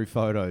flicking through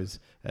photos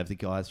of the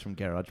guys from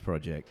Garage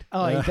Project.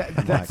 Oh,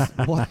 that's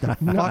Like, what the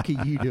fuck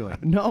are you doing?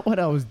 not what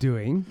I was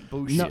doing.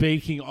 Bullshit.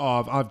 Speaking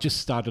of, I've just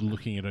started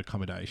looking at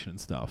accommodation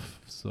and stuff.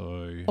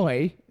 So,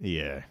 Oi,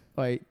 Yeah.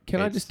 can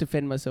I It's- just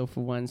defend myself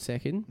for 1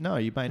 second? No,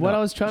 you may not. What I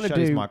was trying to Shut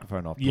his do-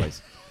 microphone off, Yeah.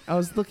 please. I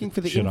was looking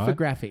for the Should I?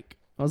 infographic.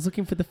 I was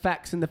looking for the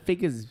facts and the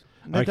figures.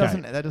 That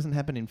Okay. doesn't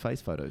happen in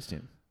face photos,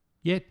 Tim.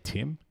 yeah,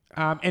 Tim.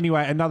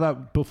 Anyway, another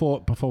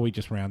before we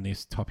just round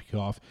this topic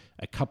off,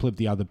 a couple of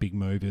the other big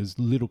movers.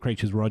 Little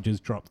Creatures Rogers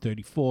dropped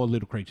 34.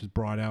 Little Creatures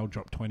Bright Ale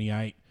dropped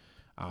 28.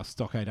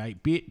 Stockade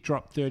 8-Bit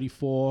dropped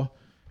 34.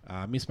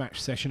 Mismatch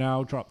Session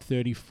Ale dropped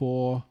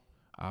 34.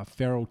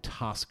 Feral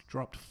Tusk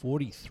dropped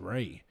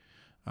 43.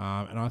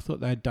 And I thought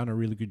they had done a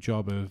really good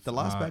job of... The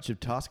last batch of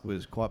Tusk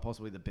was quite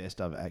possibly the best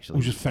I've actually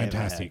which is ever had.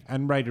 fantastic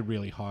and rated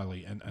really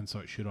highly, and so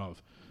it should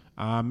have.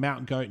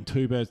 Mountain Goat and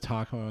Two Birds,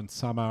 Taco and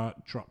Summer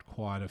dropped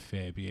quite a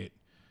fair bit.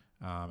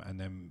 And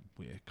then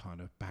we're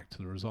kind of back to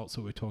the results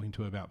that we were talking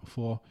to about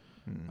before.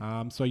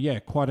 So, yeah,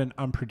 quite an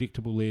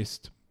unpredictable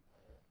list.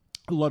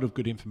 A lot of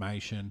good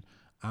information.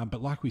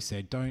 But like we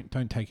said, don't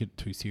take it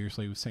too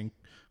seriously. We've seen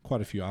quite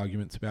a few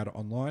arguments about it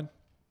online.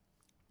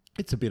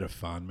 It's a bit of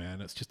fun,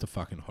 man. It's just the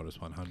fucking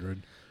hottest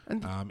 100.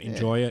 And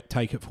Enjoy it.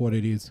 Take it for what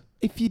it is.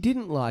 if you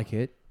didn't like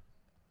it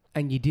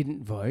and you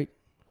didn't vote,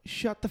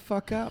 shut the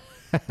fuck up.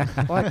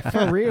 Like,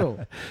 for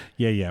real.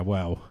 Yeah,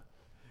 well,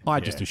 I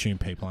Yeah. just assume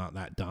people aren't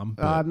that dumb.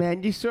 But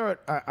Man, you saw it.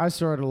 I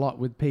saw it a lot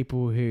with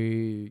people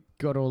who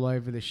got all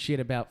over the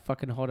shit about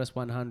fucking hottest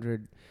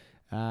 100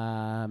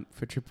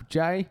 for Triple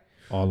J.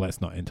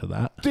 let's not enter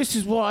that. This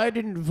is why I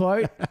didn't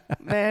vote.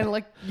 Man,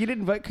 like, you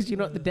didn't vote because you're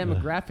not the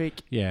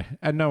demographic. Yeah,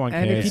 and no one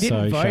And cares, if you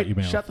didn't so shut your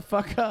vote, mouth. shut the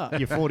fuck up.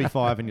 You're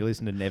 45 and you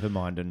listen to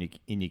Nevermind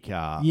in your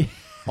car Yeah.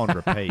 on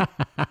repeat.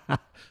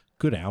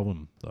 Good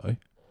album, though.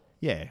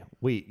 Yeah,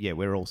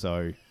 we're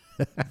also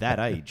that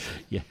age.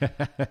 Yeah.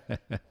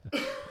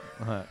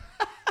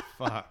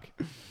 Fuck,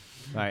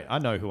 mate. I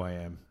know who I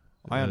am.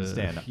 I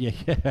understand. Yeah.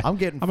 I'm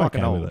getting I'm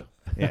fucking okay with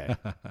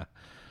old.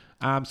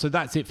 Yeah, So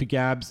that's it for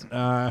Gabs.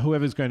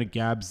 Whoever's going to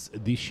Gabs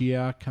this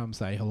year, come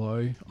say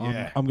hello.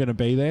 Yeah. I'm going to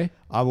be there.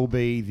 I will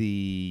be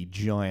the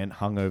giant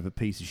hungover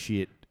piece of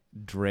shit,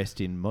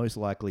 dressed in most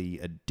likely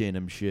a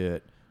denim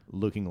shirt,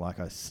 looking like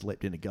I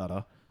slept in a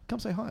gutter. Come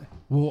say hi.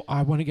 Well,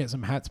 I want to get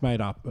some hats made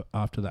up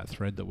after that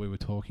thread that we were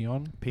talking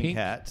on. Pink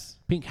hats.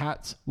 Pink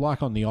hats,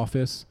 like on The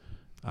Office.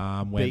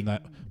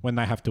 when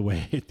they have to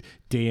wear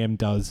DM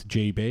does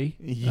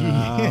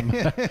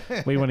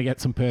GB. We want to get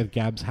some Perth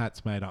Gabs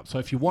hats made up. So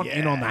if you want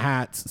in on the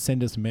hats,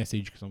 send us a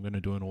message because I'm going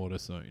to do an order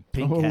soon.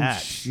 Pink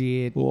hat.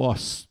 Shit. Oh,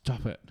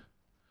 stop it.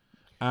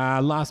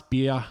 Last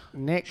beer.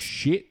 Next.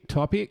 Shit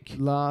topic.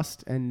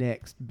 Last and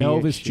next. Beer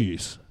Elvis shit.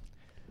 juice.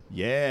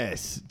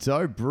 Yes.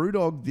 So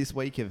Brewdog this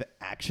week have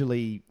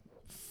actually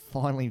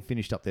finally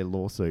finished up their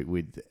lawsuit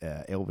with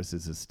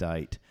Elvis's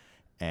estate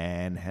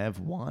and have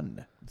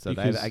won. So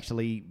they've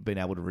actually been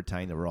able to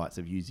retain the rights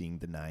of using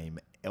the name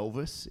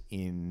Elvis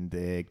in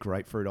their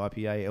grapefruit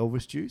IPA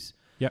Elvis juice.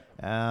 Yep.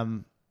 What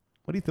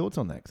are your thoughts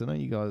on that? Because I know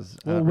you guys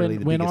Well, aren't really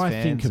the when biggest I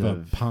fans think of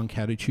a punk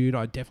attitude,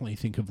 I definitely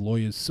think of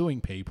lawyers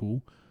suing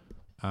people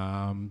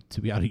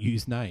to be able to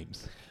use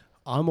names.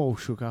 I'm all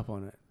shook up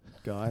on it,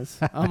 guys.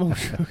 I'm all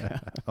shook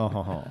up.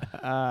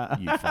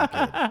 You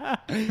fuckhead.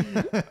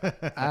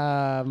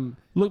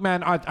 Look,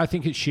 man, I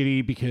think it's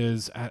shitty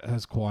because,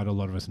 as quite a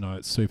lot of us know,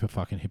 it's super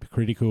fucking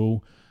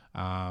hypocritical.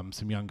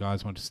 Some young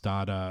guys want to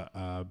start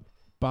a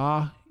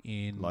bar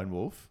in Lone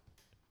Wolf.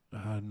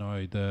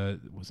 No,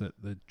 was it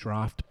the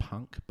Draft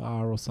Punk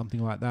bar or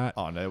something like that?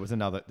 Oh no,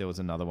 there was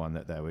another one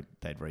that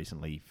they'd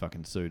recently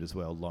fucking sued as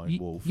well. Lone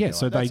Wolf. Yeah, They're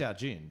so that's they our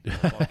gin.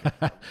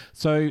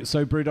 So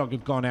Brewdog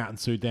have gone out and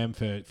sued them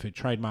for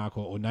trademark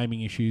or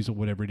naming issues or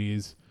whatever it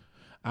is.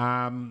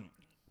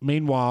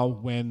 Meanwhile,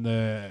 when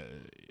the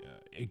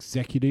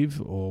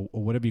executive or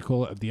whatever you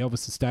call it of the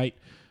Elvis estate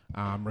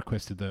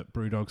requested that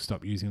Brewdog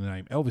stop using the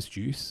name Elvis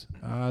Juice,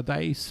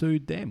 they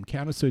sued them,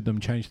 countersued them,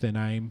 changed their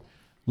name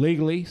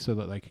legally so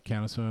that they could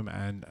countersue them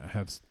and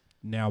have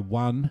now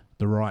won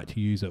the right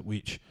to use it,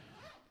 which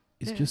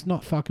is just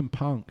not fucking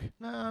punk.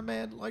 Nah,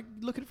 man. Like,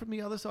 look at it from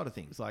the other side of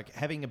things. Like,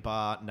 having a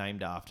bar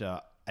named after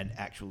an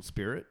actual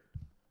spirit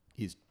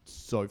is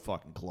so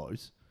fucking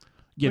close.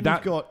 Yeah,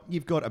 When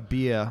you've got a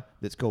beer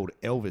that's called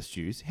Elvis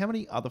juice. How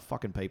many other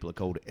fucking people are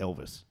called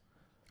Elvis?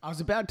 I was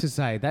about to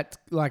say that's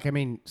like, I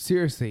mean,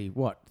 seriously,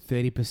 what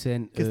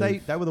 30%? Because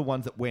they were the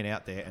ones that went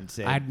out there and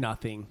said add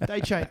nothing.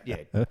 they changed. Yeah,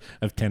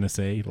 of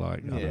Tennessee,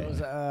 like Yeah. I don't know. Is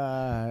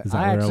that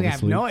I where actually Elvis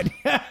have no lived?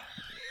 idea.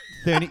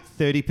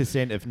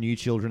 30% of new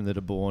children that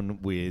are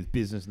born with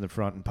business in the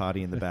front and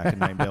party in the back are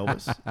named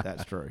Elvis.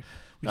 That's true.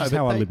 Which is but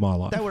how I live my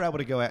life. They were able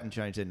to go out and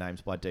change their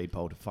names by deed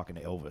poll to fucking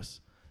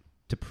Elvis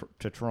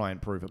to try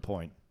and prove a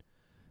point.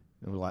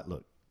 And we're like,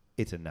 look,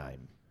 it's a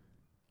name.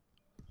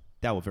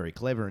 They were very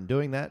clever in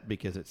doing that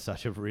because it's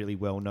such a really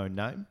well-known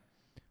name.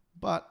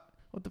 But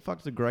what the fuck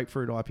does a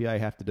grapefruit IPA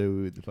have to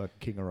do with the fucking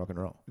king of rock and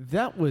roll?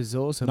 That was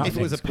also If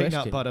it was a next question.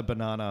 peanut butter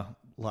banana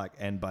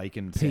and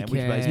bacon Pecan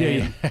sandwich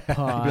basically.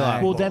 pie. Be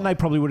like, Well, then they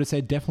probably would have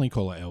said definitely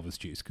call it Elvis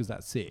Juice because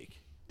that's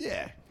sick.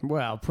 Yeah.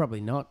 Well,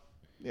 probably not.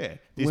 Yeah.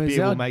 This Where's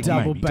beer our will make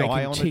double you bacon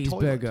die on a toilet.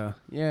 cheeseburger?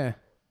 Yeah.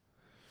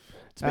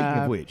 Speaking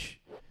of which,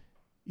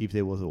 if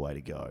there was a way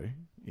to go,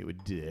 it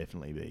would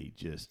definitely be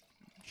just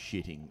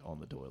shitting on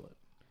the toilet.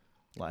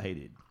 Like he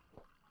did.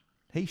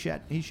 He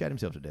shat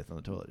himself to death on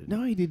the toilet, didn't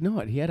No, he did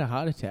not. He had a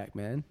heart attack,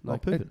 man. Oh,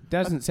 Like, pooping. it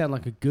doesn't sound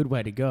like a good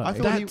way to go. I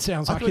thought That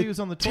sounds I like thought a he was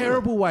on the toilet.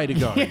 terrible way to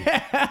go. he?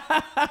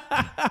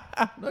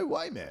 No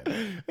way,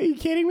 man. Are you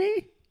kidding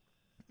me?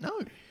 No.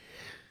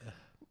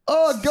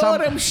 Oh,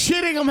 God, I'm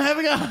shitting. I'm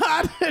having a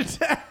heart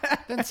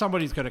attack. Then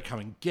somebody's got to come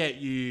and get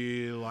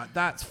you. Like,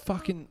 that's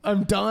fucking...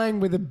 I'm dying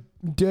with a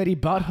dirty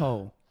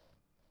butthole.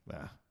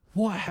 Nah,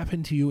 What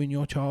happened to you in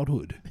your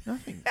childhood?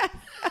 nothing.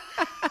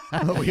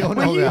 We all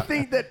know Well, you about,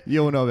 think that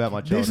you all know about my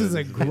childhood. this is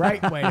a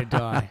great way to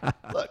die.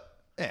 Look,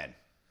 man.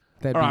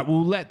 That'd All right, be,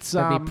 well, let's...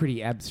 that'd be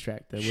pretty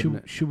abstract, though,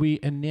 wouldn't it? should we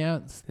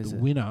announce There's the a-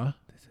 winner?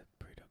 There's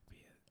a Brewdog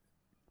beer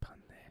pun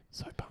there.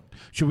 So punk.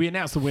 Should we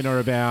announce the winner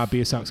of our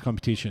Beer Sucks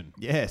competition?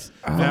 Yes.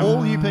 For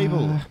all you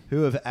people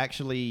who have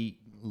actually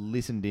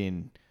listened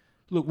in,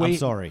 Look, I'm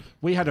sorry.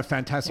 We had a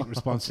fantastic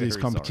response to this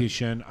Very sorry.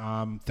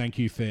 competition. Thank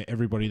you for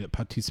everybody that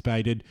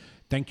participated.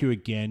 Thank you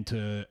again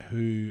to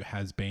who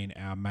has been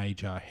our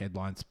major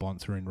headline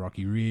sponsor in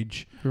Rocky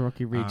Ridge.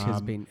 Rocky Ridge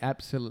has been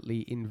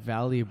absolutely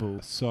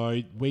invaluable.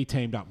 So we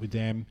teamed up with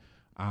them,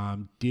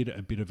 did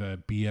a bit of a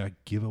beer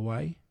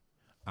giveaway.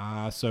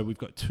 So we've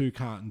got 2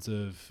 cartons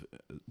of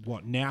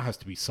what now has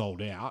to be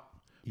sold out,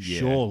 Yeah.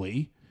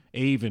 surely,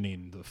 even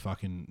in the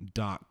fucking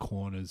dark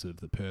corners of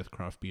the Perth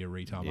craft beer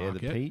retail Yeah,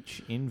 market. the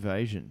peach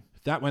invasion.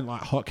 That went like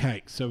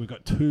hotcakes. So we've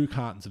got 2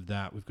 cartons of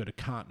that. We've got a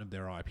carton of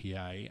their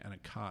IPA and a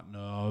carton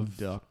of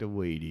Dr.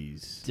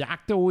 Wheaties.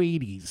 Dr.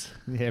 Wheaties.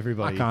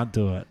 Everybody. I can't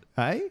do it.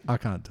 Hey? I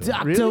can't do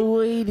Dr. it.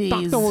 Wheaties.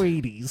 Dr.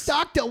 Wheaties.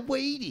 Dr.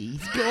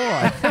 Wheaties.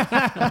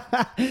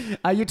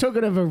 God. You're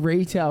talking of a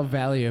retail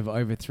value of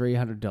over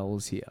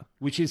 $300 here.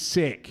 Which is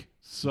sick.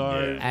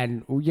 So,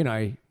 And, you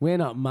know, we're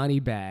not money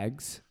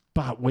bags.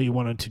 but we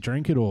wanted to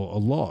drink it all a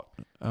lot.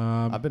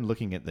 I've been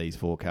looking at these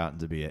 4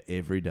 cartons of beer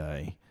every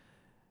day,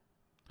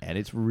 and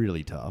it's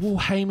really tough. Well,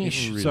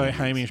 Hamish, It really so is.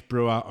 Hamish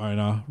Brewer,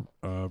 owner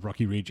of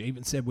Rocky Ridge,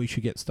 even said we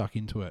should get stuck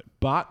into it.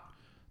 But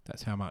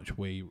that's how much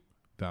we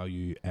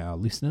value our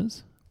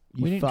listeners.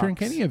 You We didn't fucks.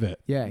 drink any of it.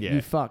 Yeah, Yeah.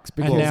 you fucks.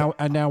 And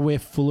Because now we're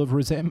full of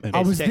resentment.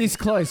 I was Tec- this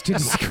close to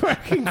just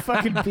cracking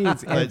fucking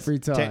beers every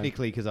time.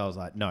 Technically, because I was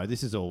like, no,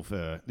 this is all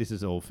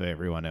for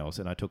everyone else,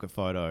 and I took a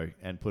photo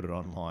and put it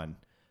online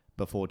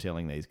before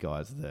telling these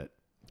guys that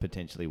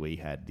potentially we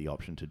had the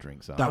option to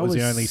drink some. That was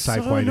the only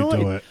safe so way to do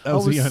annoyed. it. That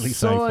was the only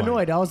so safe way.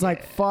 annoyed. I was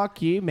like,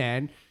 "Fuck you,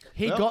 man."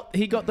 He Well-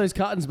 got those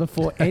cartons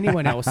before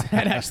anyone else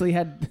had actually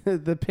had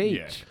the peach.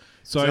 Yeah.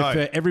 So So-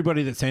 for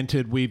everybody that's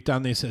entered, we've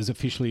done this as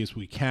officially as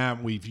we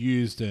can. We've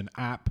used an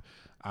app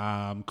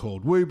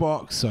called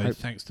WooBox. So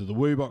thanks to the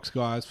WooBox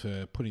guys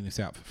for putting this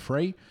out for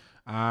free.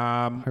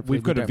 Hopefully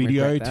We've we got a don't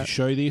video regret to that.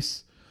 show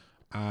this.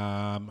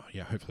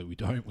 Hopefully we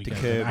don't. We To gave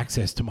curb- them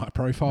access to my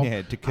profile.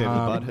 Yeah, to curb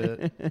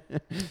the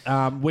butt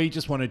hurt. We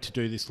just wanted to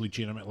do this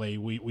legitimately.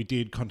 We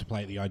did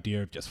contemplate the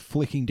idea of just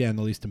flicking down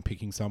the list and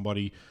picking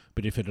somebody,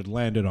 but if it had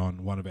landed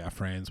on one of our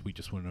friends, we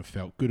just wouldn't have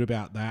felt good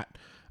about that.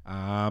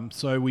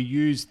 So we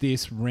used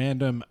this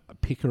random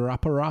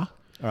picker-upper, All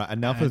right,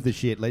 enough of the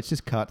shit. Let's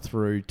just cut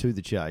through to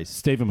the chase.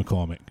 Stephen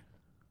McCormick.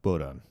 Well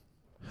done.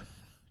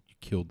 You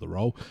killed the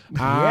role.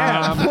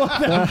 Yeah, what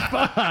the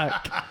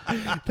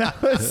fuck?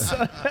 That was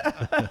so...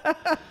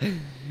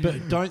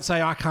 But don't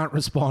say I can't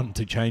respond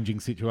to changing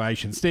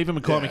situations. Stephen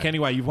McCormick,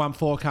 anyway, you've won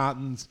 4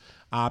 cartons.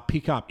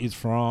 Pickup is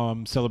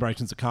from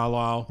Celebrations at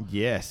Carlisle.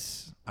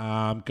 Yes.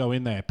 Go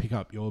in there, pick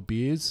up your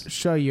beers.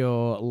 Show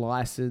your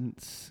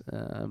license.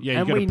 Yeah, you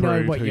and gotta we know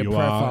prove what who your you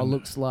profile are.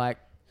 looks like.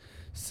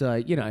 So,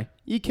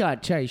 you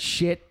can't chase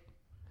shit.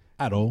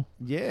 At all.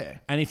 Yeah.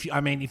 And if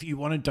you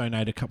want to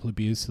donate a couple of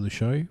beers to the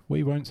show,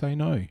 we won't say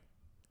no.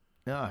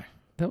 No.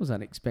 That was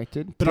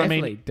unexpected. But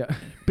Definitely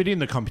But in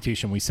the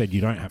competition, we said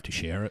you don't have to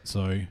share it,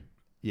 so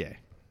Yeah.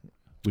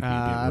 would be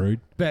a bit rude.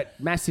 But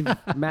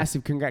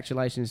massive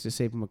congratulations to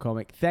Stephen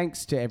McCormick.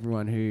 Thanks to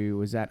everyone who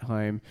was at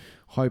home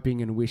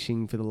hoping and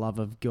wishing for the love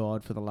of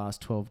God for the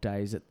last 12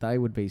 days that they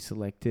would be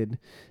selected.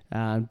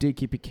 Do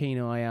keep a keen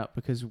eye out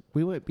because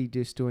we won't be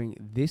just doing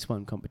this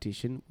one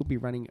competition. We'll be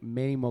running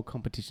many more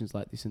competitions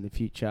like this in the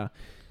future.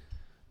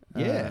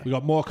 Yeah. We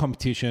got more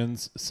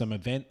competitions, some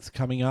events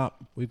coming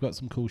up. We've got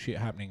some cool shit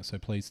happening, so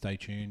please stay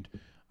tuned.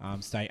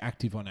 Stay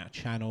active on our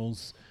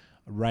channels.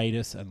 Rate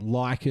us and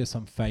like us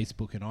on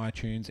Facebook and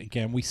iTunes.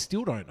 Again, we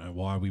still don't know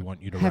why we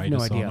want you to Have rate no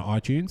us idea. on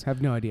iTunes.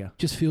 Have no idea.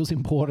 Just feels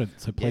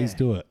important, so please Yeah.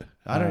 do it.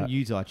 I don't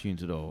use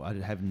iTunes at all. I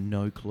have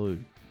no clue.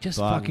 Just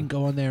But- fucking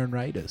go on there and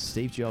rate us.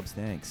 Steve Jobs,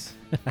 thanks.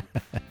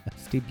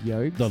 Steve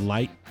Yobes. The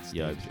late.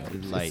 Yo,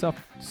 late. Soft.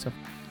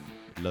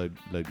 Loby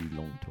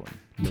Longton.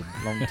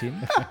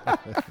 I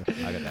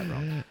got that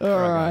wrong. All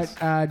Right,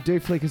 right. Do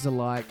flick us a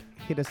like.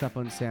 Hit us up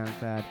on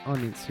SoundCloud, on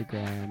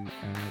Instagram.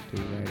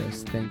 Do rate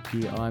us. Thank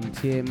you. I'm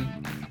Tim.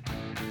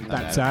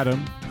 That's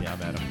Adam. Yeah,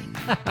 I'm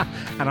Adam.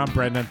 And I'm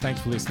Brendan.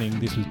 Thanks for listening.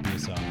 This was Beer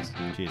Size.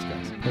 Cheers,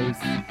 guys.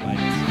 Peace.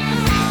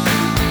 Ladies.